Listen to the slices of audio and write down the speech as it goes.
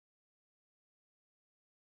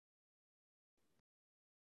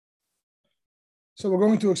So we're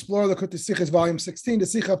going to explore the Likutei Sichos, volume 16, the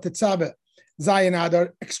Sicha of Tetzaveh, Zayin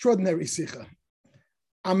Adar, extraordinary Sicha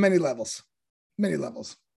on many levels, many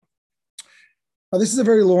levels. Now, this is a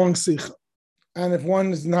very long Sicha, and if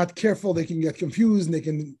one is not careful, they can get confused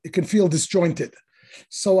and it can feel disjointed.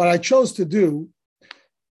 So what I chose to do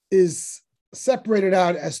is separate it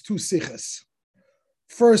out as two Sichas.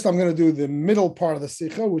 First, I'm going to do the middle part of the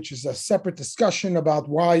Sicha, which is a separate discussion about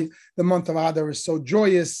why the month of Adar is so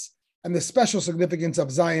joyous and the special significance of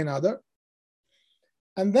Zayin Adar.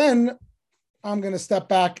 And then I'm going to step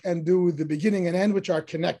back and do the beginning and end, which are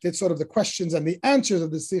connected, sort of the questions and the answers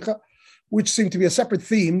of the Sicha, which seem to be a separate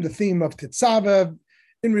theme, the theme of Tetzaveh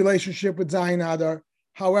in relationship with Zayin Adar.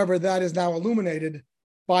 However, that is now illuminated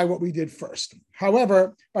by what we did first.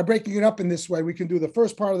 However, by breaking it up in this way, we can do the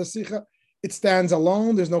first part of the Sicha. It stands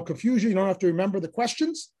alone. There's no confusion. You don't have to remember the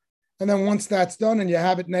questions. And then once that's done and you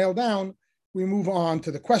have it nailed down, we move on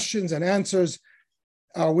to the questions and answers,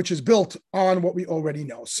 which is built on what we already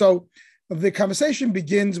know. So the conversation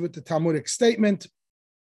begins with the Talmudic statement.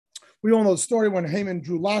 We all know the story when Haman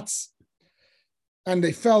drew lots and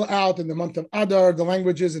they fell out in the month of Adar. The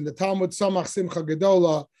language is in the Talmud, Samach Simcha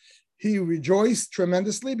Gedola. He rejoiced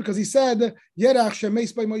tremendously because he said, Yerach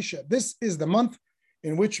Shemeis by Moshe. This is the month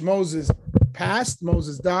in which Moses passed.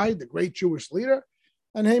 Moses died, the great Jewish leader.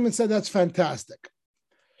 And Haman said, that's fantastic.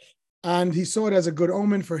 And he saw it as a good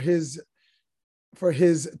omen for his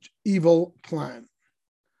evil plan.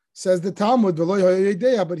 Says the Talmud,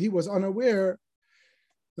 but he was unaware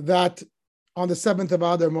that on the 7th of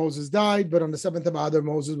Adar, Moses died, but on the 7th of Adar,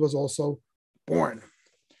 Moses was also born.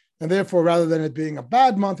 And therefore, rather than it being a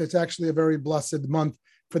bad month, it's actually a very blessed month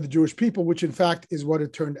for the Jewish people, which in fact is what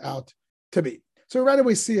it turned out to be. So we right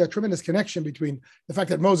away see a tremendous connection between the fact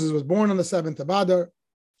that Moses was born on the 7th of Adar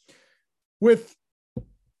with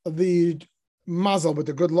the mazel, with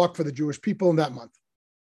the good luck for the Jewish people in that month.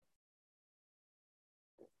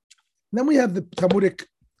 Then we have the Talmudic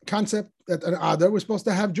concept that an Adar was supposed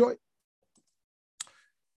to have joy.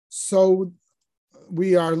 So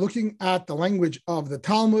we are looking at the language of the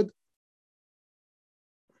Talmud,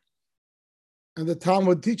 and the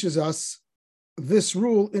Talmud teaches us this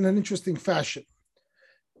rule in an interesting fashion.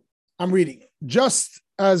 I'm reading. Just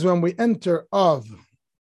as when we enter Av,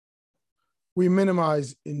 we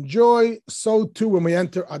minimize in joy, so too when we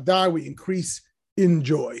enter Adar, we increase in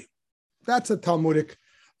joy. That's a Talmudic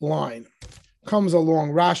line. Comes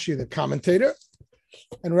along Rashi, the commentator,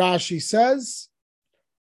 and Rashi says,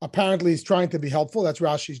 apparently he's trying to be helpful. That's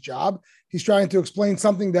Rashi's job. He's trying to explain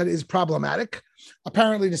something that is problematic.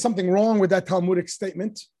 Apparently there's something wrong with that Talmudic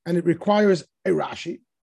statement, and it requires a Rashi.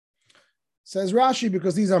 Says Rashi,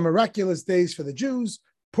 because these are miraculous days for the Jews,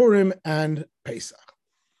 Purim and Pesach.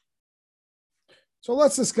 So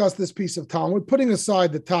let's discuss this piece of Talmud, putting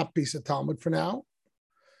aside the top piece of Talmud for now,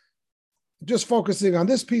 just focusing on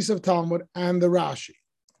this piece of Talmud and the Rashi.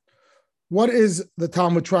 What is the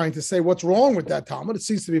Talmud trying to say? What's wrong with that Talmud? It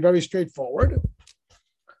seems to be very straightforward.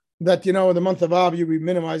 That, in the month of Av, you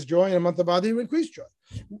minimize joy, and in the month of Adar, you increase joy.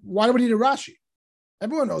 Why do we need a Rashi?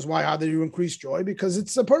 Everyone knows why Adar you increase joy, because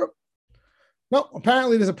it's a Purim. No,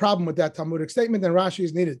 apparently there's a problem with that Talmudic statement, and Rashi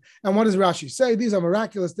is needed. And what does Rashi say? These are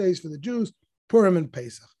miraculous days for the Jews, Purim and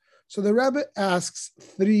Pesach. So the Rebbe asks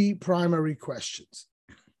three primary questions.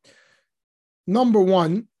 Number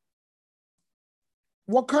one,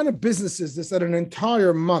 what kind of business is this that an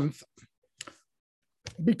entire month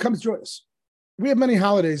becomes joyous? We have many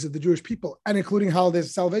holidays of the Jewish people, and including holidays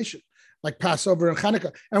of salvation, like Passover and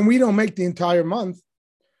Hanukkah, and we don't make the entire month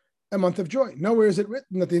a month of joy. Nowhere is it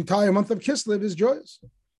written that the entire month of Kislev is joyous.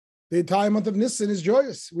 The entire month of Nisan is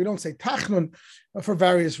joyous. We don't say Tachnun for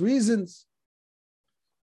various reasons,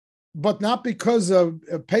 but not because of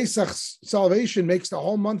Pesach's salvation makes the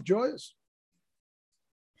whole month joyous.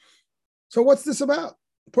 So what's this about?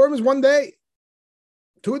 Purim is 1 day,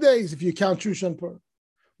 2 days if you count Shushan Purim.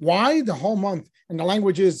 Why the whole month? And the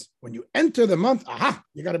language is, when you enter the month,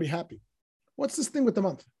 you got to be happy. What's this thing with the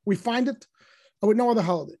month? We find it with no other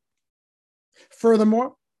holiday.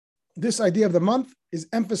 Furthermore, this idea of the month is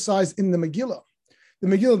emphasized in the Megillah. The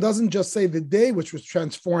Megillah doesn't just say the day which was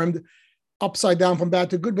transformed upside down from bad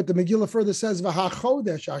to good, but the Megillah further says,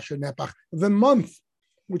 the month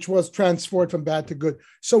which was transformed from bad to good.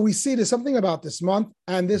 So we see there's something about this month,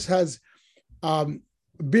 and this has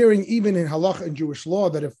bearing even in halacha and Jewish law,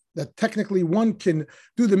 that technically one can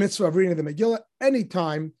do the mitzvah of reading the Megillah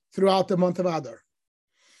anytime throughout the month of Adar.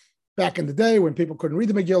 Back in the day when people couldn't read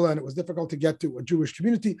the Megillah and it was difficult to get to a Jewish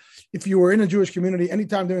community, if you were in a Jewish community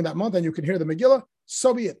anytime during that month and you can hear the Megillah,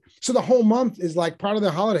 so be it. So the whole month is like part of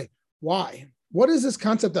the holiday. Why? What is this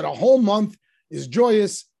concept that a whole month is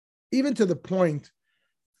joyous even to the point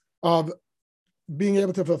of being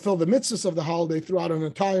able to fulfill the mitzvahs of the holiday throughout an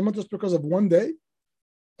entire month just because of one day.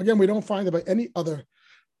 Again, we don't find it by any other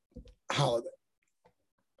holiday.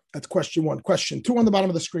 That's question one. Question two on the bottom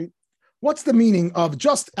of the screen. What's the meaning of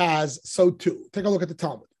just as, so too? Take a look at the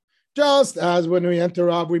Talmud. Just as when we enter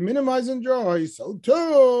Av, we minimize in joy, so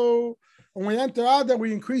too when we enter Av, that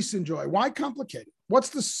we increase in joy. Why complicate it? What's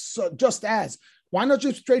the just as? Why not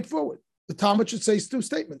just straightforward? The Talmud should say two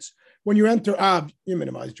statements. When you enter Av, you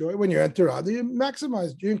minimize joy. When you enter Av, you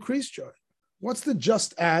maximize, you increase joy. What's the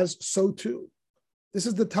just as, so too? This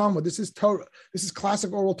is the Talmud. This is Torah. This is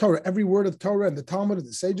classic oral Torah. Every word of Torah and the Talmud of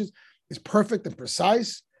the sages is perfect and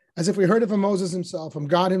precise, as if we heard it from Moses himself, from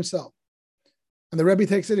God himself. And the Rebbe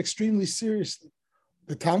takes it extremely seriously.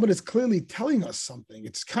 The Talmud is clearly telling us something.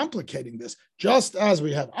 It's complicating this. Just as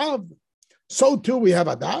we have Av, so too we have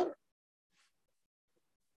Adar.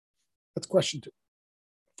 That's question two.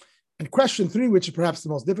 And question three, which is perhaps the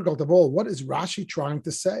most difficult of all, what is Rashi trying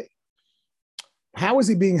to say? How is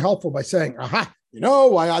he being helpful by saying, aha, you know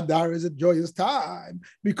why Adar is a joyous time?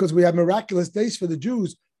 Because we have miraculous days for the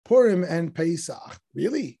Jews, Purim and Pesach.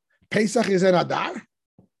 Really? Pesach is an Adar?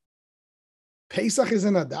 Pesach is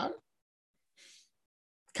an Adar?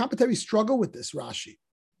 Commentaries struggle with this, Rashi.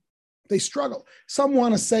 They struggle. Some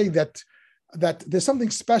want to say that there's something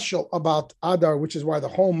special about Adar, which is why the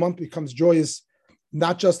whole month becomes joyous,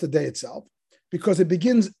 not just the day itself, because it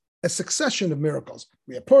begins a succession of miracles.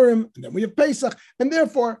 We have Purim, and then we have Pesach, and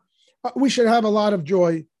therefore we should have a lot of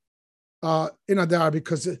joy in Adar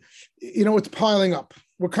because, it's piling up.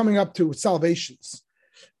 We're coming up to salvations.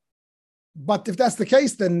 But if that's the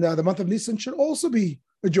case, then the month of Nisan should also be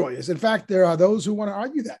joyous. In fact, there are those who want to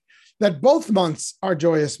argue that both months are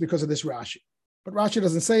joyous because of this Rashi. But Rashi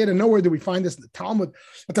doesn't say it, and nowhere do we find this in the Talmud,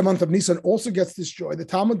 that the month of Nisan also gets this joy. The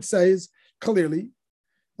Talmud says clearly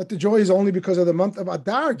that the joy is only because of the month of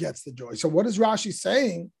Adar gets the joy. So what is Rashi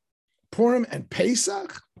saying? Purim and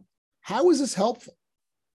Pesach? How is this helpful?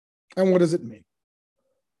 And what does it mean?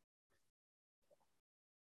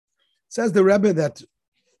 Says the Rebbe that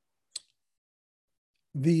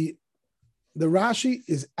the Rashi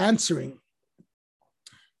is answering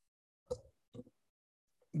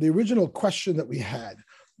the original question that we had.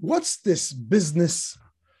 What's this business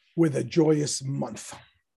with a joyous month?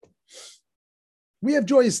 We have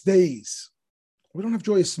joyous days. We don't have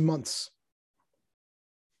joyous months.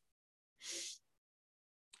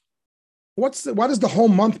 Why does the whole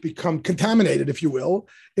month become contaminated, if you will,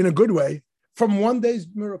 in a good way, from one day's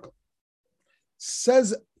miracle?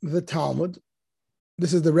 Says the Talmud,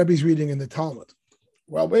 this is the Rebbe's reading in the Talmud.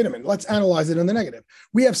 Well, wait a minute, let's analyze it in the negative.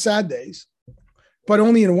 We have sad days, but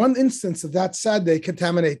only in one instance of that sad day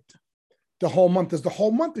contaminate the whole month. Does the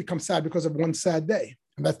whole month become sad because of one sad day?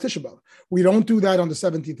 And that's Tisha B'Av. We don't do that on the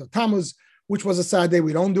 17th of Tammuz, which was a sad day.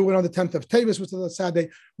 We don't do it on the 10th of Tevis, which was a sad day.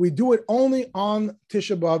 We do it only on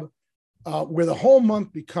Tisha B'Av, where the whole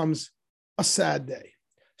month becomes a sad day.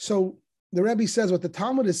 So the Rebbe says what the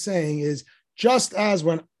Talmud is saying is, just as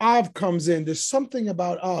when Av comes in, there's something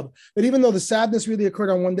about Av that even though the sadness really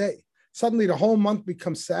occurred on one day, suddenly the whole month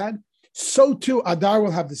becomes sad. So too, Adar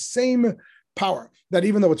will have the same power that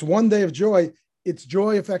even though it's one day of joy, its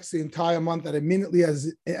joy affects the entire month, that immediately as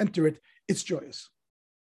it enter it, it's joyous.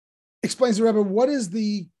 Explains the Rebbe, what is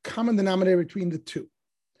the common denominator between the two?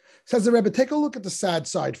 Says the Rebbe, take a look at the sad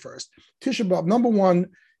side first. Tisha B'Av, number one,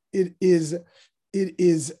 it is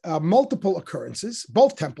multiple occurrences.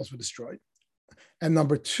 Both temples were destroyed. And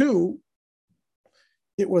number two,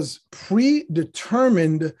 it was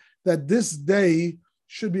predetermined that this day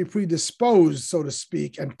should be predisposed, so to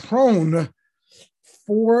speak, and prone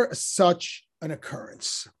for such an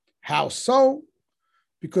occurrence. How so?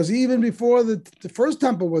 Because even before the first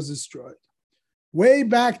temple was destroyed, way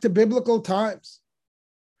back to biblical times,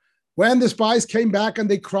 when the spies came back and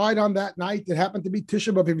they cried on that night, it happened to be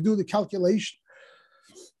Tisha B'Av. If you do the calculation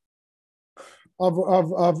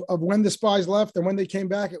of when the spies left and when they came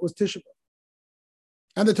back, it was Tisha B'Av.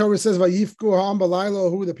 And the Torah says, "Vayifku ha'am b'laylo,"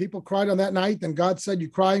 who the people cried on that night, and God said, "You're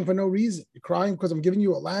crying for no reason. You're crying because I'm giving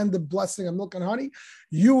you a land of blessing of milk and honey.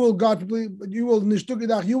 You will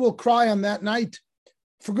cry on that night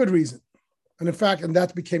for good reason." And in fact, and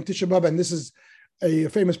that became Tisha B'Av. And this is a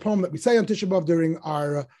famous poem that we say on Tisha B'Av during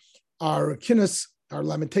our kinnis, our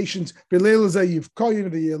lamentations. On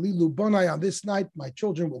this night, my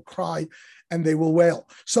children will cry and they will wail.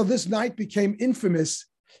 So this night became infamous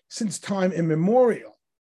since time immemorial.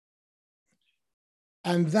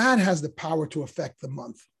 And that has the power to affect the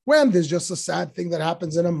month. When there's just a sad thing that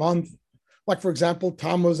happens in a month, like for example,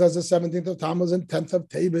 Tammuz as the 17th of Tammuz and 10th of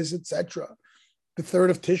Tevis, etc. the 3rd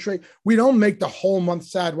of Tishrei. We don't make the whole month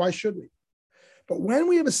sad. Why should we? But when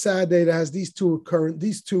we have a sad day that has these two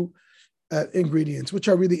ingredients, which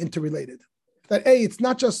are really interrelated, that A, it's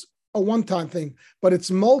not just a one-time thing, but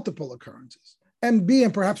it's multiple occurrences. And B,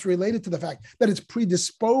 and perhaps related to the fact that it's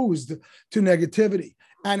predisposed to negativity.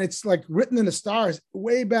 And it's like written in the stars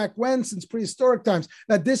way back when, since prehistoric times,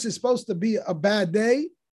 that this is supposed to be a bad day.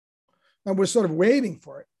 And we're sort of waiting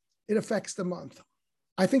for it. It affects the month.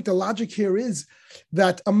 I think the logic here is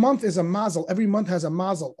that a month is a mazel. Every month has a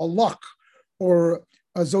mazel, a luck, or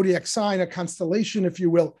a zodiac sign, a constellation, if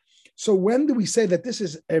you will. So when do we say that this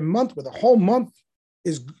is a month where the whole month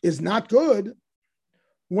is not good?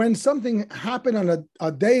 When something happened on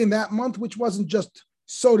a day in that month, which wasn't just,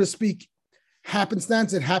 so to speak,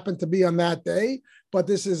 happenstance, it happened to be on that day, but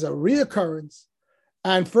this is a reoccurrence.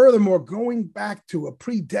 And furthermore, going back to a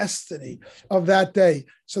predestiny of that day.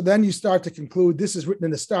 So then you start to conclude, this is written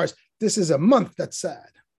in the stars. This is a month that's sad.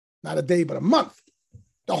 Not a day, but a month.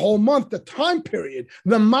 The whole month, the time period,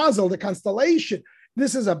 the mazel, the constellation.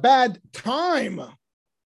 This is a bad time.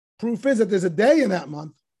 Proof is that there's a day in that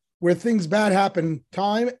month where things bad happen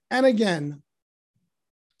time and again.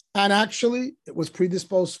 And actually, it was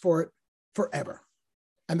predisposed for it forever.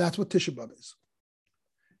 And that's what Tisha B'Av is.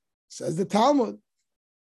 Says the Talmud.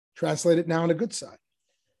 Translate it now on the good side.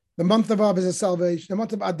 The month of Av is a salvation. The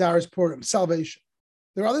month of Adar is Purim, salvation.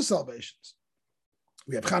 There are other salvations.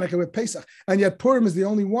 We have Hanukkah with Pesach. And yet Purim is the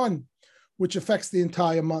only one which affects the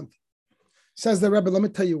entire month. Says the Rebbe, let me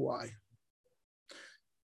tell you why.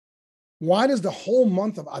 Why does the whole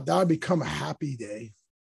month of Adar become a happy day?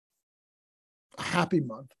 A happy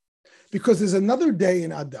month? Because there's another day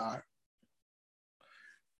in Adar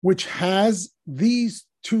which has these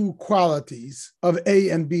two qualities of A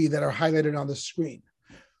and B that are highlighted on the screen.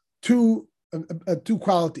 Two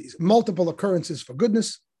qualities, multiple occurrences for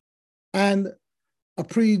goodness and a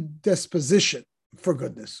predisposition for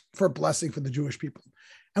goodness, for blessing for the Jewish people.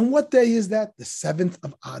 And what day is that? The 7th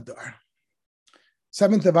of Adar.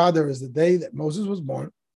 7th of Adar is the day that Moses was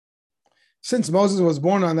born. Since Moses was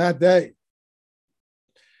born on that day,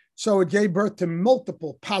 so it gave birth to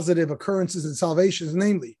multiple positive occurrences and salvations,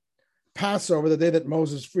 namely Passover, the day that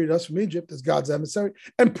Moses freed us from Egypt as God's emissary,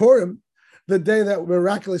 and Purim, the day that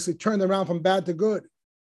miraculously turned around from bad to good.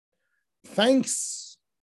 Thanks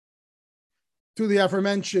to the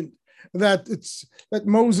aforementioned that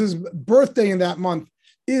Moses' birthday in that month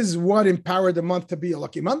is what empowered the month to be a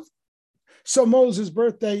lucky month. So Moses'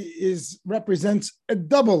 birthday represents a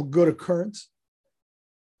double good occurrence,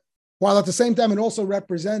 while at the same time it also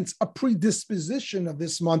represents a predisposition of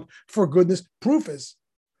this month for goodness. Proof is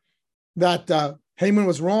that Haman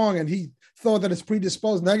was wrong and he thought that it's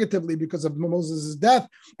predisposed negatively because of Moses' death.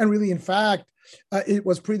 And really, in fact, it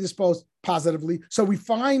was predisposed positively. So we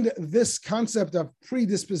find this concept of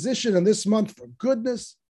predisposition in this month for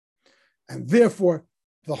goodness, and therefore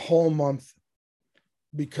the whole month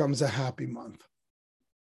becomes a happy month.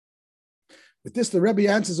 With this, the Rebbe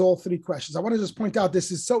answers all three questions. I want to just point out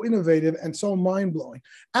this is so innovative and so mind-blowing.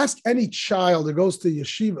 Ask any child that goes to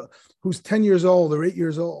yeshiva who's 10 years old or 8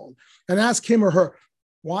 years old, and ask him or her,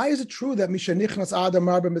 why is it true that Misha Nichnas Adar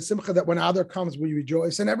Marba Mesimcha, that when Adar comes, we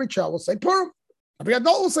rejoice? And every child will say Purim. Every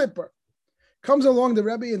adult will say Purim. Comes along the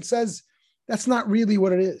Rebbe and says, that's not really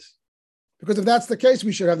what it is. Because if that's the case,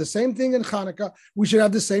 we should have the same thing in Hanukkah. We should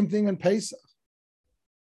have the same thing in Pesach.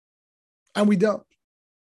 And we don't.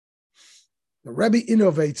 The Rebbe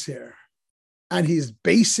innovates here, and he's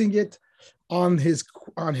basing it on his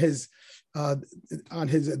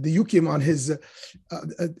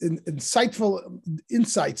insightful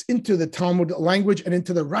insights into the Talmud language and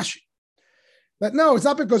into the Rashi. That no, it's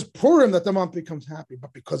not because Purim that the month becomes happy,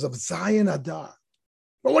 but because of Zayin Adar.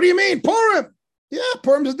 But what do you mean, Purim? Yeah,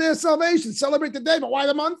 Purim is a day of salvation. Celebrate the day, but why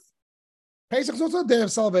the month? Pesach is also a day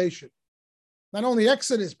of salvation. Not only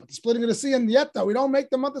Exodus, but the splitting of the sea, and yet though we don't make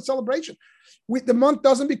the month a celebration. The month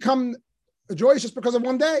doesn't become joyous just because of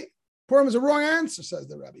one day. Purim is a wrong answer, says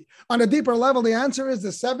the Rebbe. On a deeper level, the answer is the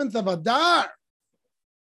 7th of Adar.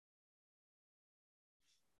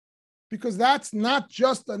 Because that's not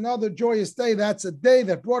just another joyous day. That's a day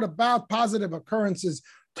that brought about positive occurrences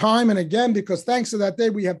time and again, because thanks to that day,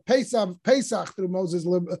 we have Pesach through Moses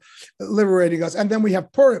liberating us. And then we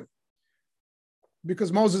have Purim,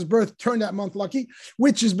 because Moses' birth turned that month lucky,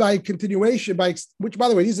 which is by continuation, which, by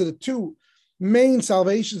the way, these are the two main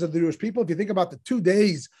salvations of the Jewish people. If you think about the 2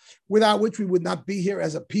 days without which we would not be here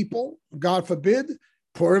as a people, God forbid,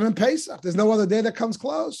 Purim and Pesach. There's no other day that comes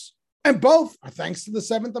close. And both are thanks to the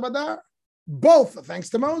 7th of Adar. Both are thanks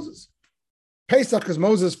to Moses. Pesach, because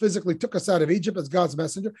Moses physically took us out of Egypt as God's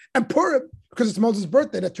messenger, and Purim, because it's Moses'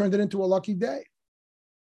 birthday that turned it into a lucky day.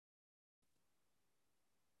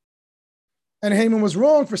 And Haman was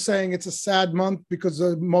wrong for saying it's a sad month because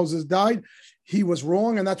Moses died. He was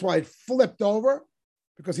wrong, and that's why it flipped over,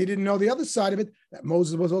 because he didn't know the other side of it, that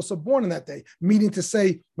Moses was also born on that day, meaning to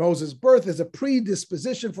say Moses' birth is a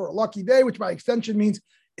predisposition for a lucky day, which by extension means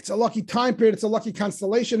it's a lucky time period, it's a lucky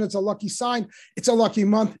constellation, it's a lucky sign, it's a lucky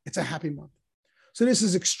month, it's a happy month. So this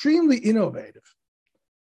is extremely innovative.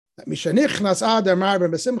 That Mishanichnas Adar Marba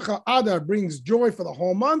Besimcha, Adar brings joy for the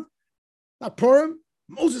whole month, not Purim,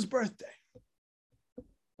 Moses' birthday.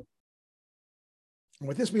 And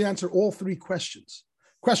with this, we answer all three questions.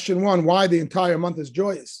 Question one, why the entire month is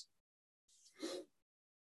joyous?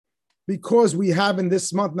 Because we have in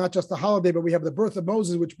this month not just a holiday, but we have the birth of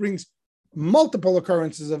Moses, which brings multiple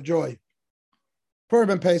occurrences of joy. Purim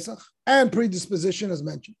and Pesach, and predisposition, as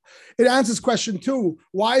mentioned. It answers question two,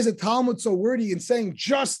 why is the Talmud so wordy in saying,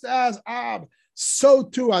 just as Ab, so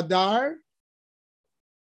too Adar?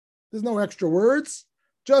 There's no extra words.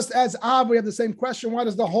 Just as Av, we have the same question. Why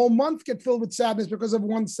does the whole month get filled with sadness because of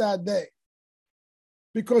one sad day?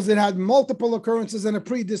 Because it had multiple occurrences and a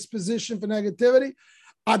predisposition for negativity.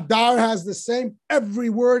 Adar has the same. Every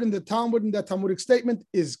word in the Talmud, in that Talmudic statement,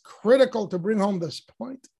 is critical to bring home this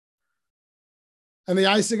point. And the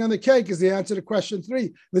icing on the cake is the answer to question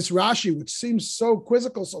three. This Rashi, which seems so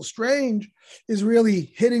quizzical, so strange, is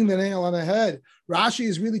really hitting the nail on the head. Rashi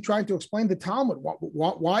is really trying to explain the Talmud.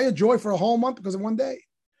 Why a joy for a whole month? Because of one day.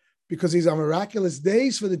 Because these are miraculous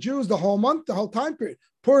days for the Jews, the whole month, the whole time period.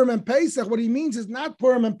 Purim and Pesach, what he means is not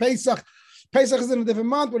Purim and Pesach. Pesach is in a different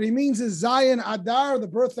month. What he means is Zion Adar, the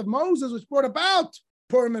birth of Moses, which brought about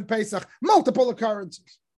Purim and Pesach, multiple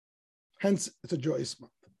occurrences. Hence, it's a joyous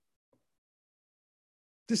month.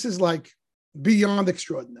 This is like beyond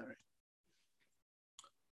extraordinary.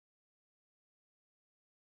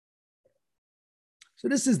 So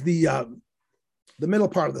this is the middle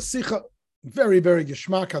part of the Sikha. Very, very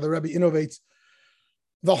geschmack, how the Rebbe innovates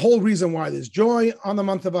the whole reason why there's joy on the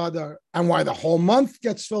month of Adar and why the whole month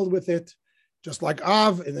gets filled with it, just like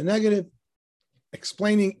Av in the negative,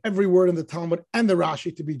 explaining every word in the Talmud and the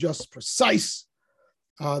Rashi to be just precise.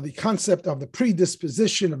 The concept of the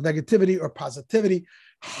predisposition of negativity or positivity,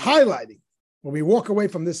 highlighting, when we walk away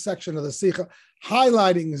from this section of the Sikha,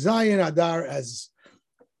 highlighting Zion Adar as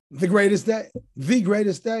the greatest day, the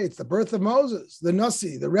greatest day. It's the birth of Moses, the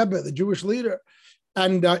Nasi, the Rebbe, the Jewish leader.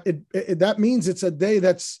 And that means it's a day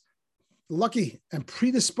that's lucky and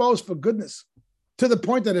predisposed for goodness, to the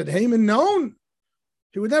point that had Haman known,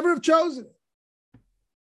 he would never have chosen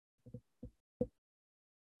it.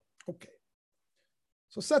 Okay.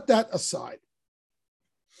 So set that aside.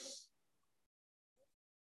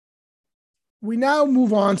 We now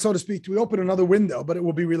move on, so to speak, we open another window, but it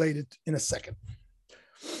will be related in a second.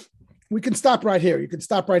 We can stop right here. You can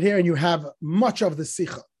stop right here and you have much of the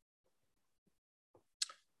Sikha.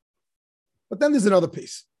 But then there's another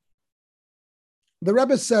piece. The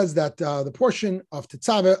Rebbe says that the portion of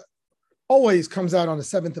Tetzaveh always comes out on the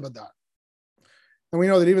 7th of Adar. And we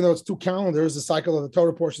know that even though it's two calendars, the cycle of the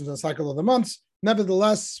Torah portions and the cycle of the months,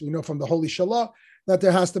 nevertheless, we know from the Holy Shalah that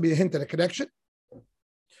there has to be a hint at a connection.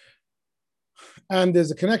 And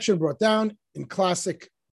there's a connection brought down in classic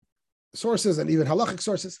sources and even halachic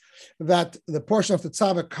sources that the portion of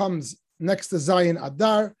Tetzaveh comes next to Zion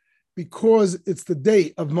Adar because it's the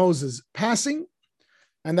day of Moses' passing.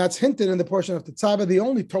 And that's hinted in the portion of Tetzaveh, the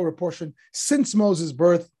only Torah portion since Moses'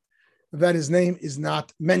 birth that his name is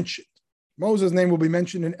not mentioned. Moses' name will be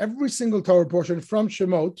mentioned in every single Torah portion from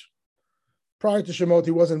Shemot. Prior to Shemot,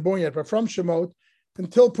 he wasn't born yet, but from Shemot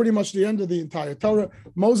until pretty much the end of the entire Torah,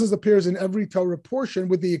 Moses appears in every Torah portion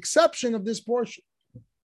with the exception of this portion.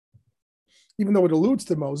 Even though it alludes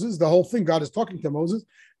to Moses, the whole thing, God is talking to Moses,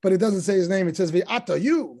 but it doesn't say his name. It says, V'ata,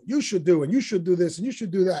 you should do, and you should do this, and you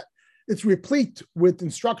should do that. It's replete with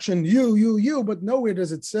instruction, you, but nowhere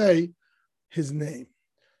does it say his name.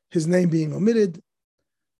 His name being omitted,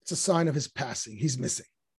 it's a sign of his passing. He's missing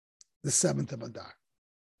the 7th of Adar.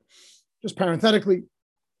 Just parenthetically,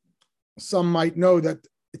 some might know that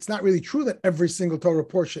it's not really true that every single Torah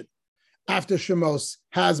portion after Shemos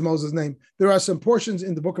has Moses' name. There are some portions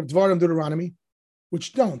in the book of Dvarim, Deuteronomy,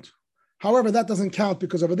 which don't. However, that doesn't count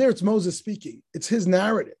because over there it's Moses speaking. It's his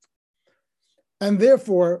narrative. And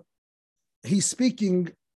therefore, he's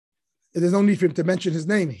speaking. There's no need for him to mention his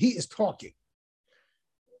name. He is talking.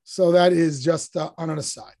 So that is just on an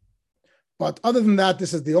aside. But other than that,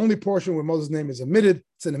 this is the only portion where Moses' name is omitted.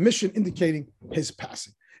 It's an omission indicating his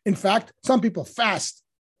passing. In fact, some people fast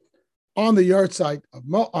on the yahrzeit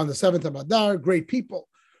on the 7th of Adar. Great people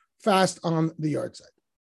fast on the yahrzeit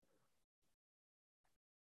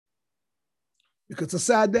because it's a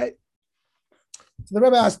sad day. So the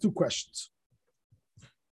Rebbe asked two questions.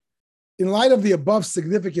 In light of the above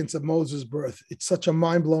significance of Moses' birth, it's such a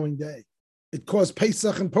mind-blowing day. It caused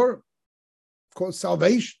Pesach and Purim. It caused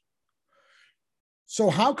salvation.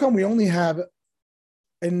 So how come we only have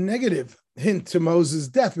a negative hint to Moses'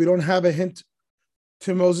 death? We don't have a hint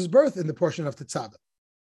to Moses' birth in the portion of Tetzaveh.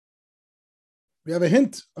 We have a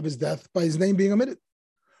hint of his death by his name being omitted.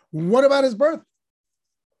 What about his birth?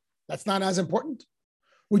 That's not as important.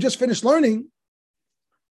 We just finished learning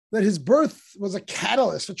that his birth was a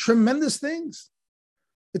catalyst for tremendous things.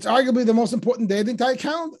 It's arguably the most important day of the entire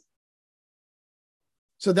calendar.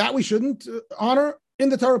 So that we shouldn't honor in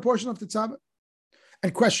the Torah portion of Tetzaveh.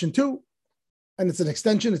 And question 2, and it's an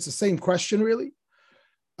extension, it's the same question really.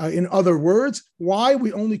 In other words, why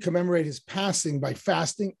we only commemorate his passing by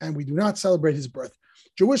fasting and we do not celebrate his birth.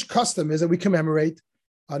 Jewish custom is that we commemorate,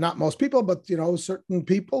 not most people, but certain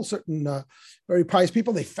people, certain very pious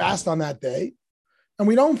people, they fast on that day. And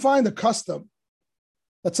we don't find the custom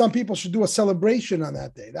that some people should do a celebration on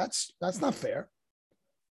that day. That's not fair.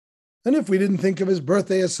 And if we didn't think of his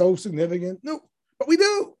birthday as so significant, no, but we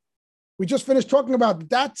do. We just finished talking about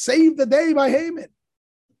that saved the day by Haman,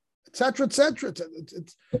 etc., etc.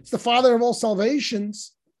 It's the father of all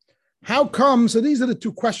salvations. How come? So these are the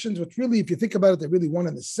 2 questions, which really, if you think about it, they're really one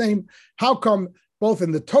and the same. How come both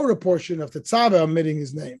in the Torah portion of Tetzaveh omitting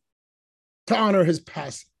his name to honor his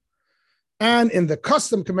passing, and in the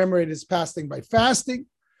custom commemorate his passing by fasting,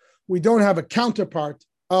 we don't have a counterpart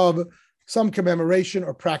of some commemoration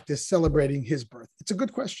or practice celebrating his birth? It's a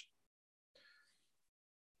good question.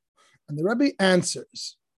 And the Rebbe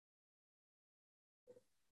answers.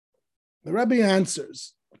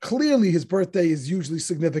 Clearly his birthday is usually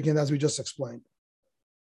significant, as we just explained.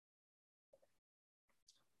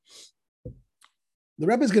 The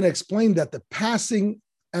Rebbe is going to explain that the passing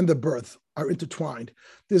and the birth are intertwined.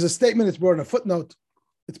 There's a statement that's brought in a footnote.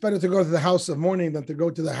 It's better to go to the house of mourning than to go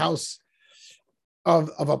to the house of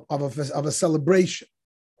a celebration.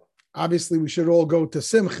 Obviously, we should all go to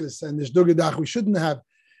Simchis and Nishdugedach. We shouldn't have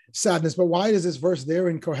sadness. But why is this verse there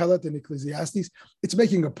in Kohelet and Ecclesiastes? It's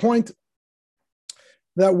making a point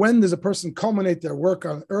that when does a person culminate their work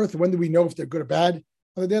on earth? When do we know if they're good or bad?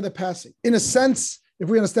 On the day of the passing. In a sense, if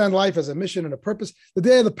we understand life as a mission and a purpose, the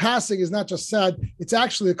day of the passing is not just sad, it's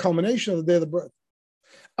actually a culmination of the day of the birth,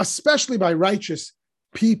 especially by righteous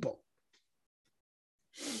people.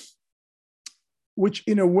 Which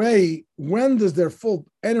in a way, when does their full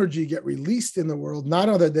energy get released in the world? Not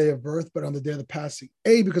on the day of birth, but on the day of the passing.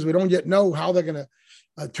 A, because we don't yet know how they're going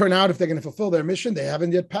to turn out, if they're going to fulfill their mission. They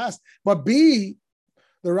haven't yet passed. But B,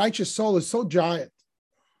 the righteous soul is so giant.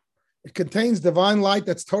 It contains divine light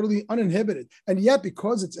that's totally uninhibited. And yet,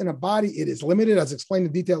 because it's in a body, it is limited, as explained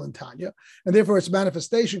in detail in Tanya. And therefore, its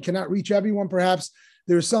manifestation cannot reach everyone. Perhaps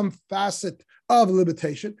there's some facet of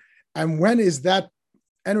limitation. And when is that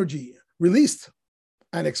energy released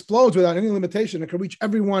and explodes without any limitation? It can reach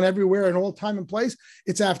everyone, everywhere, in all time and place.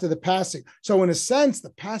 It's after the passing. So in a sense, the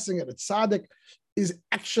passing of the tzaddik is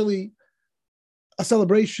actually a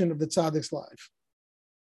celebration of the tzaddik's life.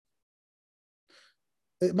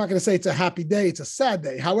 I'm not going to say it's a happy day, it's a sad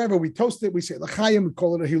day. However, we toast it, we say l'chaim, we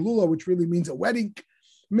call it a hilula, which really means a wedding,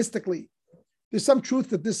 mystically. There's some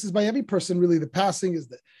truth that this is by every person, really. The passing is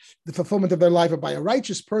the fulfillment of their life, but by a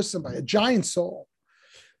righteous person, by a giant soul.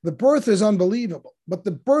 The birth is unbelievable, but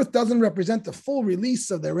the birth doesn't represent the full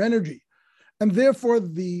release of their energy. And therefore,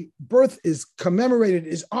 the birth is commemorated,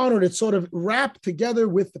 is honored. It's sort of wrapped together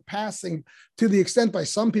with the passing to the extent by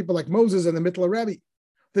some people like Moses and the Mittler Rebbe.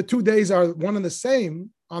 The 2 days are one and the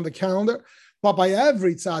same on the calendar, but by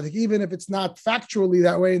every tzaddik, even if it's not factually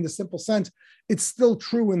that way in the simple sense, it's still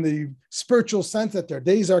true in the spiritual sense that their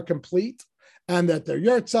days are complete and that their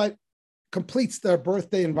yahrzeit completes their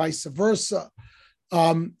birthday and vice versa,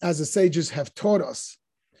 as the sages have taught us.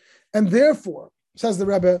 And therefore, says the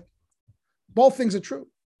Rebbe, both things are true.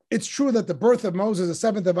 It's true that the birth of Moses, the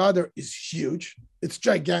 7th of Adar, is huge. It's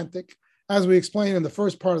gigantic, as we explained in the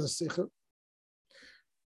first part of the Sikha.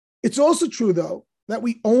 It's also true, though, that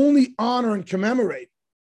we only honor and commemorate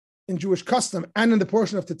in Jewish custom and in the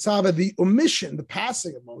portion of Tetzaveh the omission, the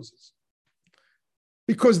passing of Moses,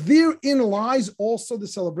 because therein lies also the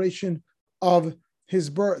celebration of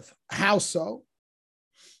his birth. How so?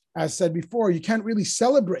 As said before, you can't really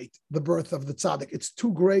celebrate the birth of the tzaddik. It's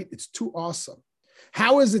too great. It's too awesome.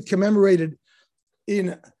 How is it commemorated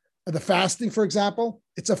in the fasting, for example?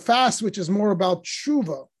 It's a fast which is more about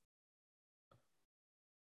tshuva,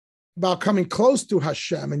 about coming close to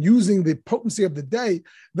Hashem and using the potency of the day,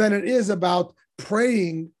 than it is about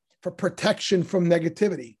praying for protection from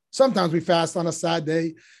negativity. Sometimes we fast on a sad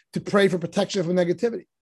day to pray for protection from negativity.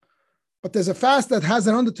 But there's a fast that has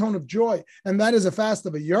an undertone of joy, and that is a fast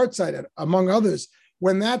of a yahrzeit, among others.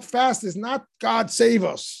 When that fast is not God save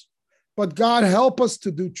us, but God help us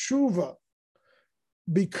to do tshuva,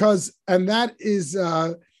 and that is,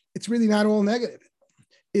 it's really not all negative.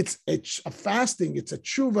 It's a fasting, it's a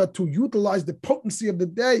tshuva to utilize the potency of the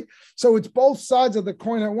day. So it's both sides of the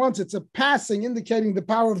coin at once. It's a passing indicating the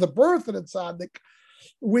power of the birth of the tzaddik,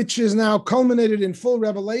 which is now culminated in full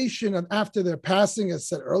revelation and after their passing, as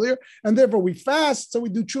said earlier. And therefore we fast, so we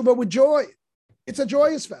do tshuva with joy. It's a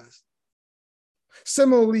joyous fast.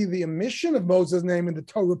 Similarly, the omission of Moses' name in the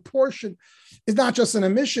Torah portion is not just an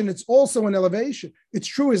omission, it's also an elevation. It's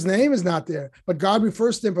true his name is not there, but God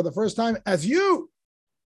refers to him for the first time as you.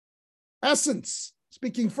 Essence,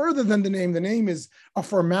 speaking further than the name is a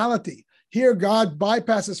formality. Here, God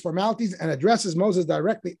bypasses formalities and addresses Moses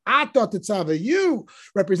directly. Ata tetzaveh, you,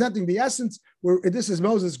 representing the essence, where this is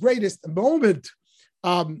Moses' greatest moment,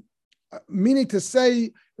 meaning to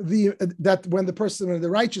say that when the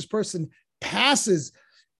righteous person passes,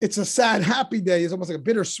 it's a sad, happy day. It's almost like a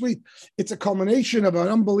bittersweet. It's a culmination of an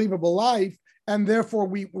unbelievable life, and therefore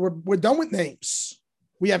we're done with names.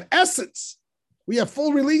 We have essence. We have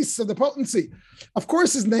full release of the potency. Of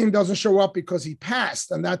course, his name doesn't show up because he passed,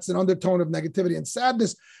 and that's an undertone of negativity and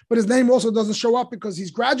sadness. But his name also doesn't show up because he's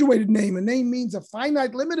graduated name. A name means a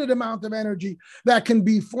finite, limited amount of energy that can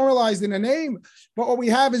be formalized in a name. But what we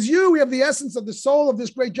have is you. We have the essence of the soul of this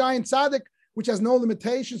great giant tzaddik, which has no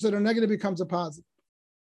limitations, so the negative becomes a positive.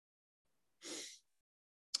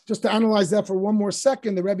 Just to analyze that for one more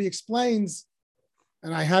second, the Rebbe explains,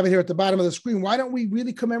 and I have it here at the bottom of the screen, why don't we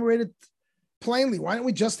really commemorate it plainly? Why don't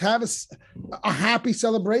we just have a happy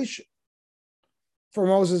celebration for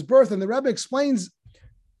Moses' birth? And the Rebbe explains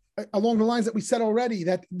along the lines that we said already,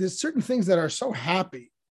 that there's certain things that are so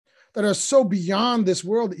happy, that are so beyond this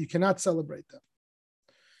world that you cannot celebrate them.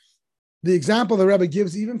 The example the Rebbe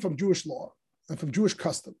gives, even from Jewish law and from Jewish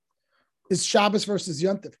custom, is Shabbos versus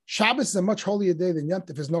Yontif. Shabbos is a much holier day than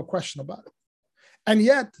Yontif, there's no question about it. And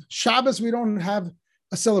yet, Shabbos, we don't have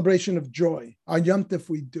a celebration of joy. On Yontif,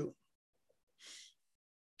 we do.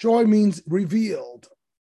 Joy means revealed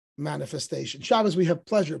manifestation. Shabbos, we have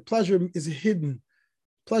pleasure. Pleasure is hidden.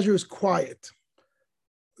 Pleasure is quiet.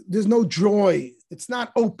 There's no joy. It's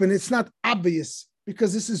not open. It's not obvious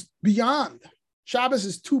because this is beyond. Shabbos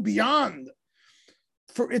is too beyond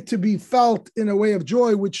for it to be felt in a way of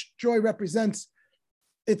joy, which joy represents.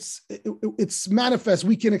 It's manifest.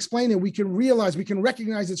 We can explain it. We can realize, we can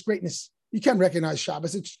recognize its greatness. You can't recognize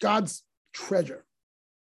Shabbos. It's God's treasure.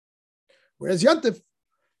 Whereas Yontif,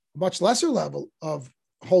 a much lesser level of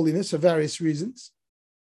holiness for various reasons.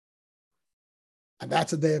 And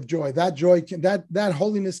that's a day of joy. That joy that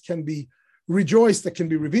holiness can be rejoiced, it can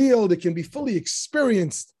be revealed, it can be fully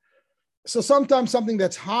experienced. So sometimes something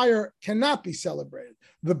that's higher cannot be celebrated.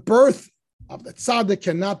 The birth of the tzaddik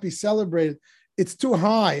cannot be celebrated. It's too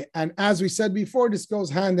high. And as we said before, this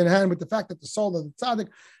goes hand in hand with the fact that the soul of the tzaddik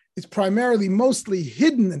is primarily mostly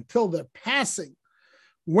hidden until their passing,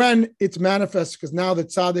 when it's manifest, because now the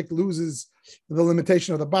tzaddik loses the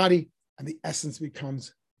limitation of the body and the essence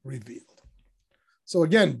becomes revealed. So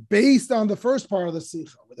again, based on the first part of the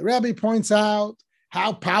Sikha, where the Rebbe points out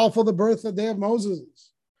how powerful the birth of the day of Moses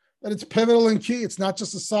is, that it's pivotal and key. It's not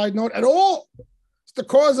just a side note at all. It's the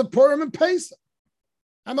cause of Purim and Pesach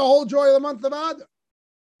and the whole joy of the month of Adar.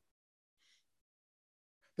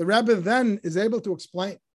 The Rebbe then is able to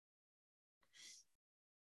explain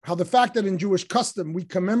how the fact that in Jewish custom we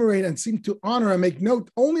commemorate and seem to honor and make note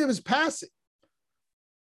only of his passing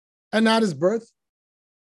and not his birth,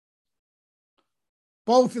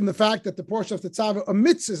 both in the fact that the portion of Tetzaveh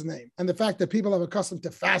omits his name and the fact that people have accustomed to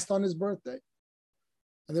fast on his birthday.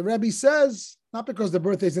 And the Rebbe says, not because the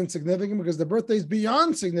birthday is insignificant, because the birthday is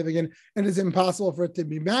beyond significant and it's impossible for it to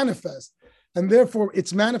be manifest. And therefore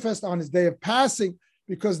it's manifest on his day of passing,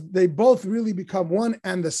 because they both really become one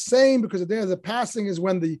and the same, because the day of the passing is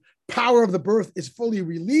when the power of the birth is fully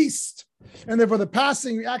released. And therefore the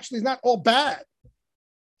passing actually is not all bad.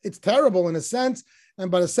 It's terrible in a sense. And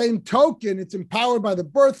by the same token, it's empowered by the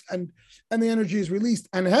birth and the energy is released.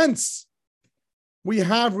 And hence, we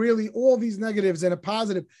have really all these negatives and a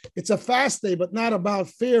positive. It's a fast day, but not about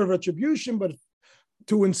fear of retribution, but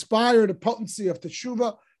to inspire the potency of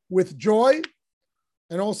Teshuvah with joy.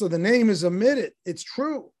 And also the name is omitted. It's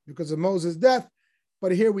true because of Moses' death,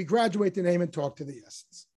 but here we graduate the name and talk to the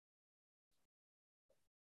essence.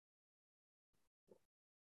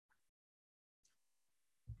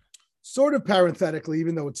 Sort of parenthetically,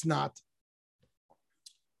 even though it's not,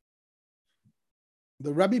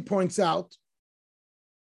 the Rebbe points out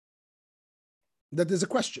that there's a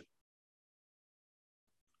question.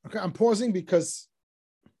 Okay, I'm pausing because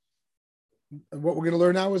what we're going to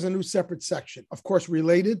learn now is a new separate section, of course,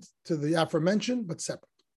 related to the aforementioned, but separate.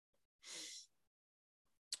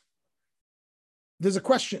 There's a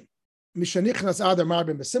question. When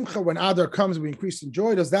Adar comes, we increase in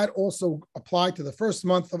joy. Does that also apply to the first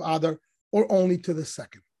month of Adar or only to the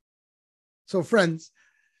second? So, friends,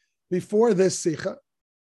 before this Sikha,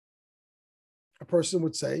 a person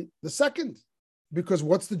would say the second, because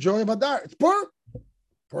what's the joy of Adar? It's Purim.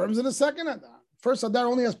 Purim's in the second Adar. First Adar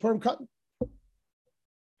only has Purim cotton.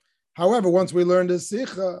 However, once we learn this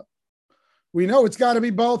Sikha, we know it's got to be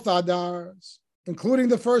both Adars, including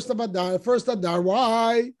the first of Adar. First Adar,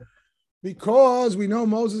 why? Because we know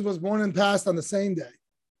Moses was born and passed on the same day.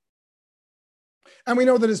 And we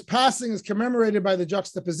know that his passing is commemorated by the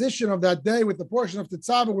juxtaposition of that day with the portion of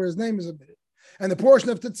Tetzaveh where his name is omitted. And the portion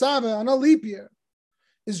of Tetzaveh on a leap year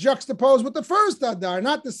is juxtaposed with the first Adar,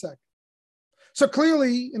 not the second. So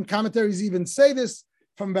clearly, and commentaries even say this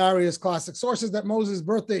from various classic sources, that Moses'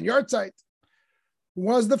 birthday in Yartzeit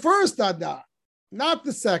was the first Adar, not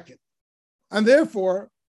the second. And therefore,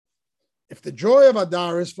 if the joy of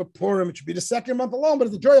Adar is for Purim, it should be the second month alone. But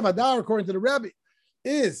if the joy of Adar, according to the Rebbe,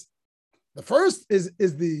 is the first is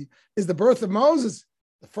the birth of Moses,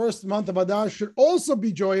 the first month of Adar should also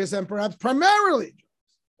be joyous and perhaps primarily joyous,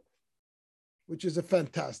 which is a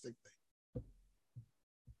fantastic thing.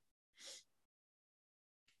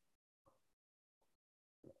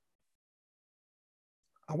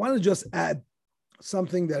 I want to just add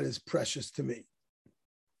something that is precious to me.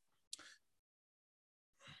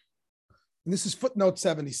 And this is footnote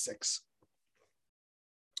 76.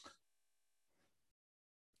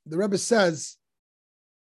 The Rebbe says,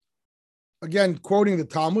 again, quoting the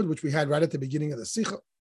Talmud, which we had right at the beginning of the Sikha,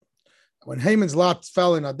 when Haman's lot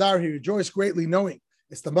fell in Adar, he rejoiced greatly, knowing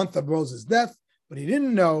it's the month of Moses' death, but he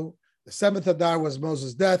didn't know the seventh Adar was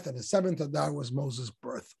Moses' death and the seventh Adar was Moses'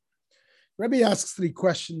 birth. Rebbe asks three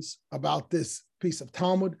questions about this piece of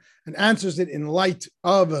Talmud and answers it in light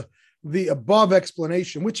of the above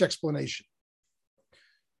explanation. Which explanation?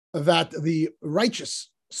 That the righteous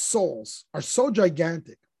souls are so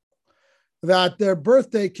gigantic that their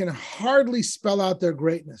birthday can hardly spell out their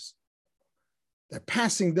greatness. Their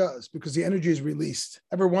passing does, because the energy is released.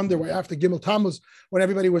 Ever wonder why after Gimel Tammuz, when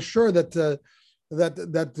everybody was sure that the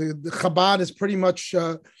Chabad is pretty much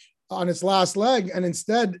on its last leg, and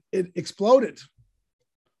instead it exploded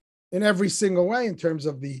in every single way in terms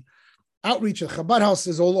of the outreach of Chabad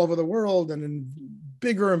houses all over the world and in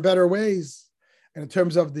bigger and better ways, and in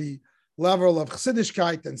terms of the level of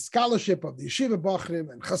Chassidischkeit and scholarship of the Yeshiva Bachrim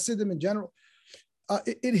and Chassidim in general,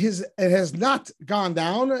 it has not gone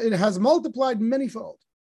down. It has multiplied manyfold.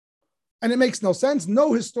 And it makes no sense.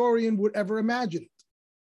 No historian would ever imagine it.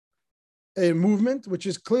 A movement which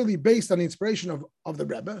is clearly based on the inspiration of the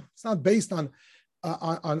Rebbe. It's not based on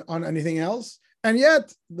anything else. And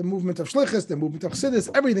yet, the movement of Shlichus, the movement of Chassidus,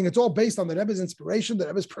 everything, it's all based on the Rebbe's inspiration, the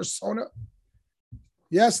Rebbe's persona.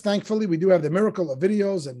 Yes, thankfully, we do have the miracle of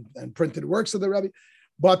videos and printed works of the Rebbe,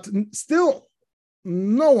 but still,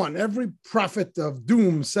 no one, every prophet of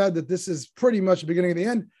doom said that this is pretty much the beginning of the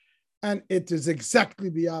end, and it is exactly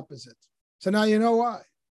the opposite. So now you know why.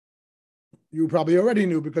 You probably already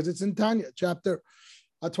knew because it's in Tanya, chapter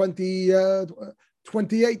 28 in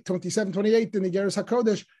the Igeres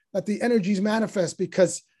HaKodesh, that the energies manifest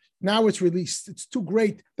because now it's released. It's too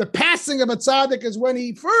great. The passing of a tzaddik is when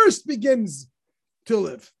he first begins to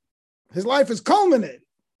live. His life is culminated.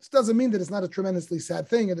 This doesn't mean that it's not a tremendously sad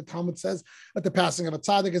thing. And the Talmud says that the passing of a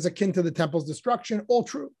tzaddik is akin to the temple's destruction. All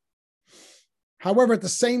true. However, at the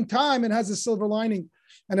same time, it has a silver lining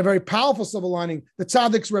and a very powerful silver lining. The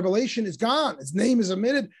tzaddik's revelation is gone. His name is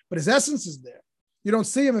omitted, but his essence is there. You don't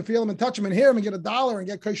see him and feel him and touch him and hear him and get $1 and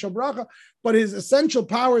get Kosher Bracha, but his essential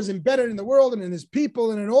power is embedded in the world and in his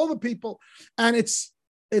people and in all the people, and it's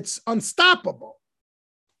unstoppable.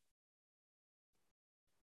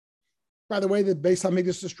 By the way, the Beis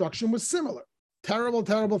Hamikdash destruction was similar. Terrible,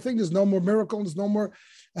 terrible thing. There's no more miracle. There's no more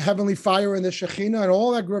heavenly fire in the Shekhinah and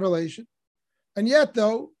all that revelation. And yet,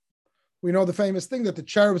 though, we know the famous thing that the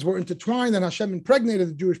cherubs were intertwined and Hashem impregnated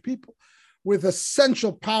the Jewish people with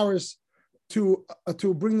essential powers to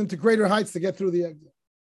bring them to greater heights to get through the exile.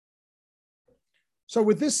 So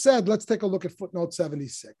with this said, let's take a look at footnote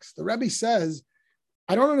 76. The Rebbe says,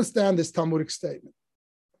 I don't understand this Talmudic statement.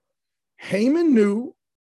 Haman knew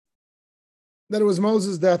that it was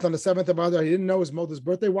Moses' death on the 7th of Adar. He didn't know it was Moses'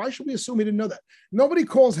 birthday. Why should we assume he didn't know that? Nobody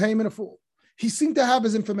calls Haman a fool. He seemed to have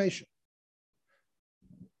his information.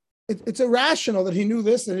 It's irrational that he knew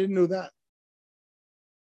this and he didn't know that.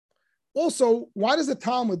 Also, why does the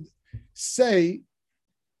Talmud say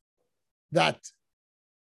that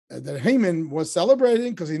that Haman was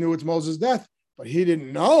celebrating because he knew it's Moses' death, but he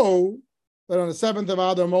didn't know that on the 7th of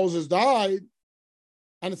Adar, Moses died,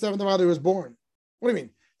 and the 7th of Adar he was born. What do you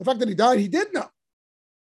mean? The fact that he died, he did know.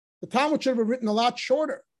 The Talmud should have been written a lot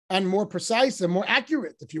shorter and more precise and more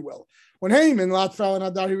accurate, if you will. When Haman, Lot fell in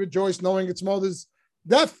Adar, he rejoiced knowing it's Moses'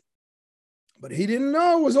 death. But he didn't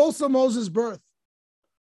know it was also Moses' birth.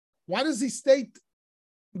 Why does he state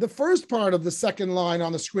the first part of the second line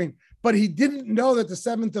on the screen? But he didn't know that the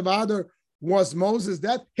 7th of Adar was Moses'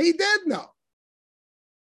 death. He did know.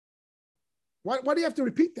 Why do you have to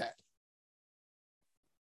repeat that?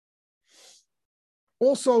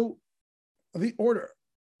 Also, the order.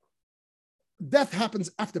 Death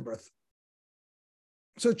happens after birth.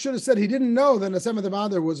 So it should have said he didn't know that the 7th of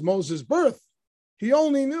Adar was Moses' birth. He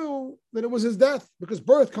only knew that it was his death because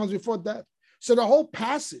birth comes before death. So the whole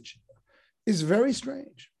passage is very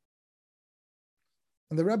strange.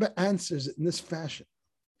 And the Rebbe answers it in this fashion.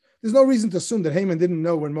 There's no reason to assume that Haman didn't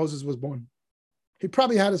know when Moses was born. He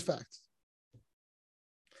probably had his facts.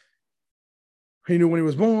 He knew when he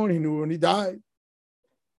was born. He knew when he died.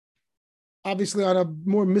 Obviously, on a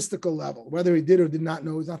more mystical level, whether he did or did not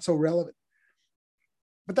know is not so relevant.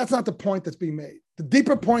 But that's not the point that's being made. The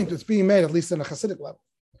deeper point that's being made, at least on a Hasidic level.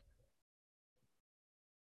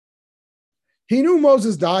 He knew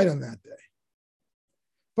Moses died on that day.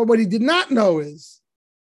 But what he did not know is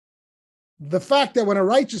the fact that when a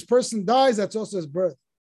righteous person dies, that's also his birth.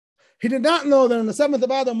 He did not know that on the 7th of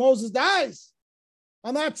Adar, Moses dies.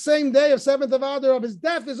 On that same day of 7th of Adar of his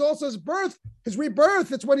death is also his birth, his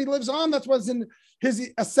rebirth. It's when he lives on. That's what's in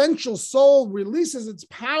his essential soul releases its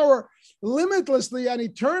power limitlessly and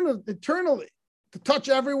eternally to touch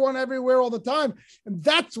everyone, everywhere, all the time. And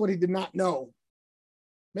that's what he did not know.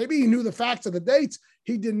 Maybe he knew the facts of the dates.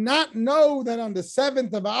 He did not know that on the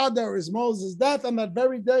 7th of Adar is Moses' death. On that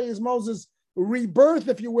very day is Moses' rebirth,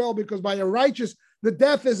 if you will, because by a righteous, the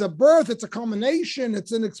death is a birth. It's a culmination.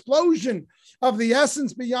 It's an explosion of the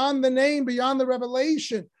essence beyond the name, beyond the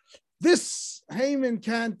revelation. This Haman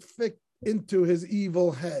can't fit into his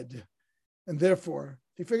evil head. And therefore,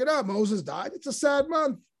 he figured out Moses died. It's a sad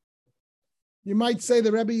month. You might say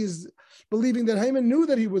the Rebbe is believing that Haman knew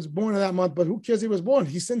that he was born in that month, but who cares he was born?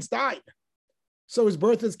 He since died. So his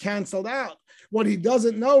birth is canceled out. What he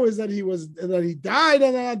doesn't know is that he died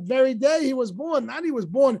on that very day he was born. Not he was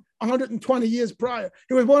born 120 years prior.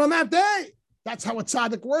 He was born on that day. That's how a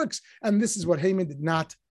tzaddik works. And this is what Haman did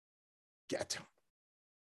not get.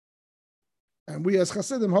 And we as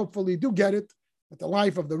Hasidim hopefully do get it, that the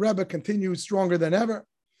life of the Rebbe continues stronger than ever.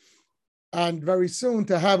 And very soon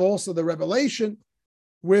to have also the revelation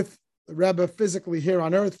with the Rebbe physically here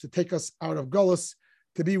on earth to take us out of Golus,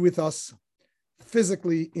 to be with us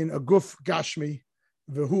physically in a guf gashmi,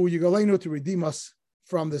 v'hu yigalenu, to redeem us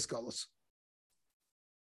from this Golus.